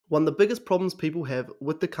One of the biggest problems people have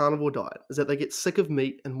with the carnivore diet is that they get sick of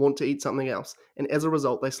meat and want to eat something else, and as a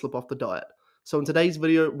result, they slip off the diet. So in today's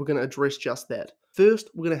video, we're going to address just that. First,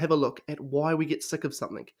 we're going to have a look at why we get sick of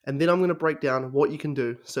something, and then I'm going to break down what you can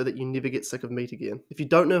do so that you never get sick of meat again. If you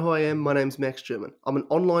don't know who I am, my name's Max German. I'm an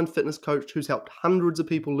online fitness coach who's helped hundreds of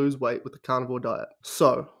people lose weight with the carnivore diet.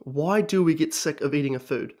 So, why do we get sick of eating a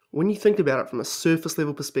food? When you think about it from a surface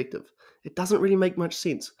level perspective, it doesn't really make much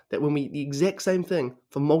sense that when we eat the exact same thing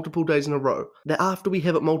for multiple days in a row, that after we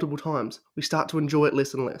have it multiple times, we start to enjoy it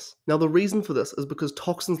less and less. Now the reason for this is because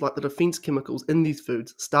toxins like the defense chemicals in these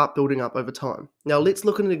foods start building up over time. Now let's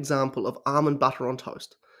look at an example of almond butter on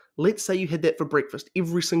toast. Let's say you had that for breakfast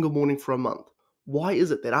every single morning for a month. Why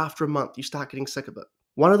is it that after a month you start getting sick of it?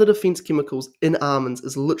 One of the defense chemicals in almonds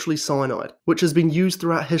is literally cyanide, which has been used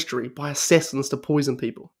throughout history by assassins to poison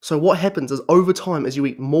people. So what happens is over time, as you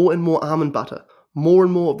eat more and more almond butter, more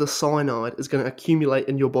and more of the cyanide is going to accumulate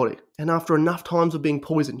in your body. And after enough times of being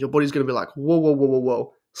poisoned, your body's going to be like, whoa, whoa, whoa, whoa,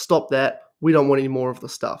 whoa, stop that. We don't want any more of the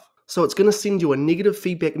stuff. So it's going to send you a negative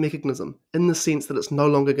feedback mechanism in the sense that it's no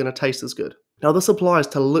longer going to taste as good. Now this applies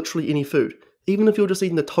to literally any food, even if you're just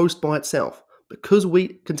eating the toast by itself. Because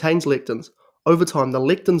wheat contains lectins, over time, the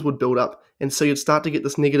lectins would build up, and so you'd start to get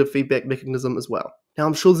this negative feedback mechanism as well. Now,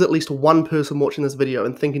 I'm sure there's at least one person watching this video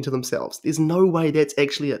and thinking to themselves, there's no way that's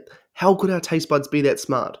actually it. How could our taste buds be that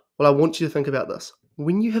smart? Well, I want you to think about this.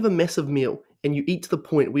 When you have a massive meal and you eat to the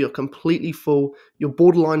point where you're completely full, you're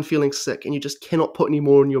borderline feeling sick, and you just cannot put any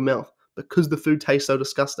more in your mouth because the food tastes so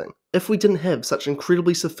disgusting. If we didn't have such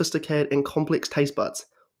incredibly sophisticated and complex taste buds,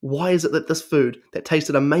 why is it that this food that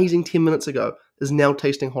tasted amazing 10 minutes ago is now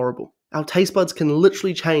tasting horrible? Our taste buds can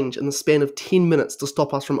literally change in the span of 10 minutes to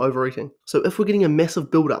stop us from overeating. So if we're getting a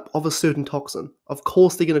massive buildup of a certain toxin, of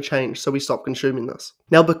course they're going to change so we stop consuming this.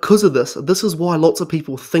 Now because of this is why lots of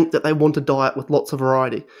people think that they want a diet with lots of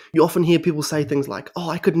variety. You often hear people say things like, oh,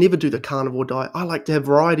 I could never do the carnivore diet. I like to have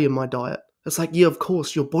variety in my diet. It's like, yeah, of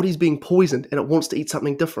course, your body's being poisoned and it wants to eat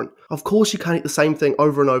something different. Of course you can't eat the same thing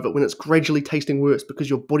over and over when it's gradually tasting worse because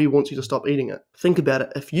your body wants you to stop eating it. Think about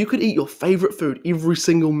it. If you could eat your favorite food every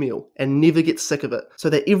single meal and never get sick of it, so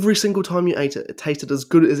that every single time you ate it, it tasted as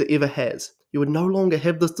good as it ever has, you would no longer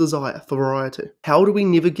have this desire for variety. How do we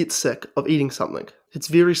never get sick of eating something? It's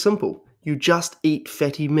very simple. You just eat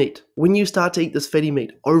fatty meat. When you start to eat this fatty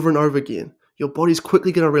meat over and over again, your body's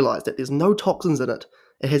quickly going to realize that there's no toxins in it.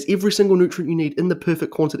 It has every single nutrient you need in the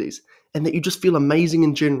perfect quantities, and that you just feel amazing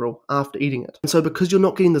in general after eating it. And so because you're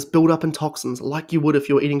not getting this build-up in toxins like you would if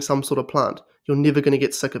you're eating some sort of plant, you're never going to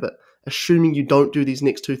get sick of it, assuming you don't do these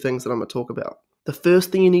next two things that I'm going to talk about. The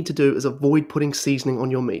first thing you need to do is avoid putting seasoning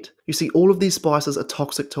on your meat. You see, all of these spices are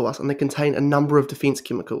toxic to us and they contain a number of defense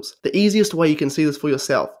chemicals. The easiest way you can see this for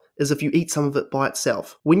yourself is if you eat some of it by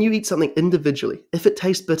itself. When you eat something individually, if it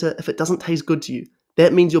tastes bitter, if it doesn't taste good to you,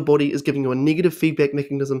 that means your body is giving you a negative feedback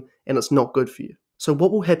mechanism and it's not good for you. So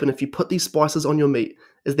what will happen if you put these spices on your meat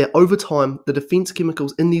is that over time, the defense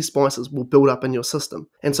chemicals in these spices will build up in your system.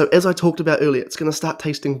 And so as I talked about earlier, it's going to start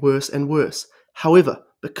tasting worse and worse. However,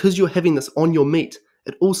 because you're having this on your meat,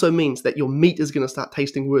 it also means that your meat is going to start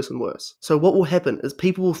tasting worse and worse. So what will happen is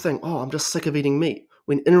people will think, oh, I'm just sick of eating meat,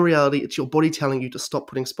 when in reality it's your body telling you to stop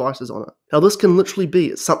putting spices on it. Now this can literally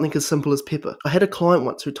be something as simple as pepper. I had a client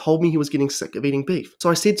once who told me he was getting sick of eating beef. So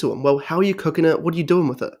I said to him, well, how are you cooking it? What are you doing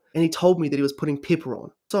with it? And he told me that he was putting pepper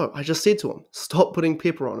on. So I just said to him, stop putting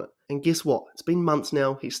pepper on it. And guess what? It's been months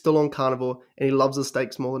now, he's still on carnivore, and he loves his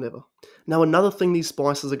steaks more than ever. Now another thing these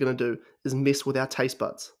spices are going to do is mess with our taste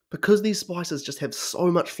buds. Because these spices just have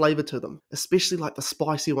so much flavour to them, especially like the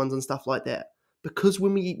spicy ones and stuff like that, because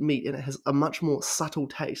when we eat meat and it has a much more subtle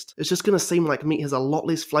taste, it's just going to seem like meat has a lot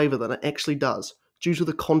less flavour than it actually does, due to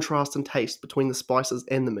the contrast in taste between the spices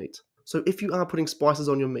and the meat. So if you are putting spices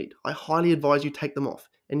on your meat, I highly advise you take them off,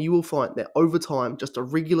 and you will find that over time, just a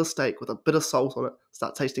regular steak with a bit of salt on it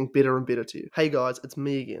starts tasting better and better to you. Hey guys, it's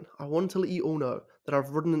me again. I wanted to let you all know that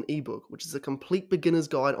I've written an ebook, which is a complete beginner's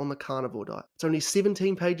guide on the carnivore diet. It's only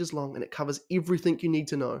 17 pages long and it covers everything you need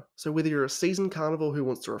to know. So whether you're a seasoned carnivore who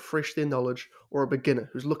wants to refresh their knowledge, or a beginner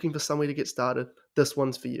who's looking for some way to get started, this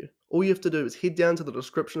one's for you. All you have to do is head down to the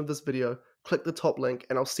description of this video, click the top link,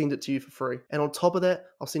 and I'll send it to you for free. And on top of that,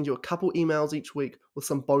 I'll send you a couple emails each week with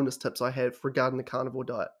some bonus tips I have regarding the carnivore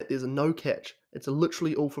diet. There's no catch. It's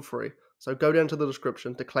literally all for free. So go down to the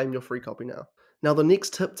description to claim your free copy now. Now the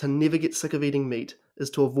next tip to never get sick of eating meat is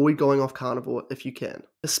to avoid going off carnivore if you can.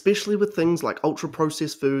 Especially with things like ultra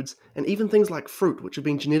processed foods and even things like fruit which have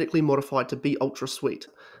been genetically modified to be ultra sweet.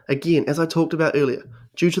 Again, as I talked about earlier,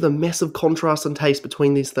 due to the massive contrast in taste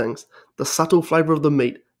between these things, the subtle flavour of the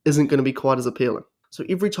meat isn't going to be quite as appealing. So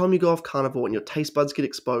every time you go off carnivore and your taste buds get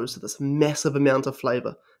exposed to this massive amount of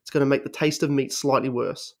flavor, it's going to make the taste of meat slightly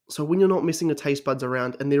worse. So when you're not messing your taste buds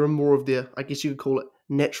around and they're in more of their, I guess you could call it,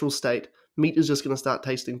 natural state, meat is just going to start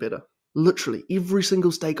tasting better. Literally, every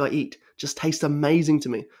single steak I eat just tastes amazing to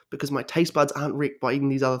me because my taste buds aren't wrecked by eating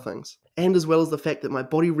these other things. And as well as the fact that my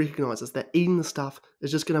body recognizes that eating the stuff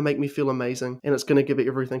is just going to make me feel amazing and it's going to give it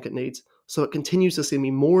everything it needs. So it continues to send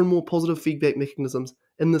me more and more positive feedback mechanisms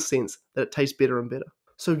in the sense that it tastes better and better.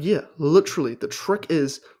 So yeah, literally, the trick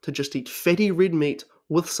is to just eat fatty red meat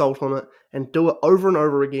with salt on it and do it over and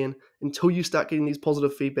over again until you start getting these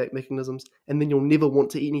positive feedback mechanisms, and then you'll never want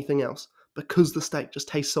to eat anything else because the steak just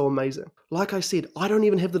tastes so amazing. Like I said, I don't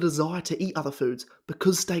even have the desire to eat other foods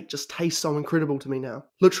because steak just tastes so incredible to me now.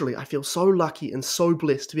 Literally, I feel so lucky and so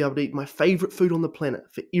blessed to be able to eat my favorite food on the planet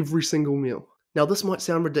for every single meal. Now this might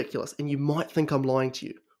sound ridiculous and you might think I'm lying to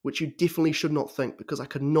you, which you definitely should not think, because I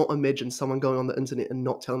could not imagine someone going on the internet and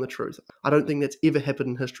not telling the truth. I don't think that's ever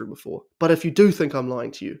happened in history before. But if you do think I'm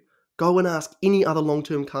lying to you, go and ask any other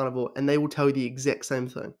long-term carnivore and they will tell you the exact same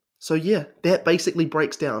thing. So yeah, that basically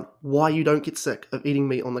breaks down why you don't get sick of eating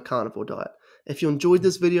meat on the carnivore diet. If you enjoyed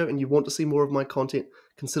this video and you want to see more of my content,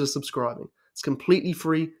 consider subscribing. It's completely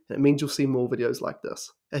free and it means you'll see more videos like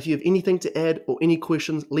this. If you have anything to add or any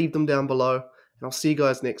questions, leave them down below and I'll see you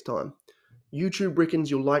guys next time. YouTube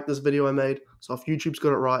reckons you'll like this video I made, so if YouTube's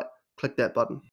got it right, click that button.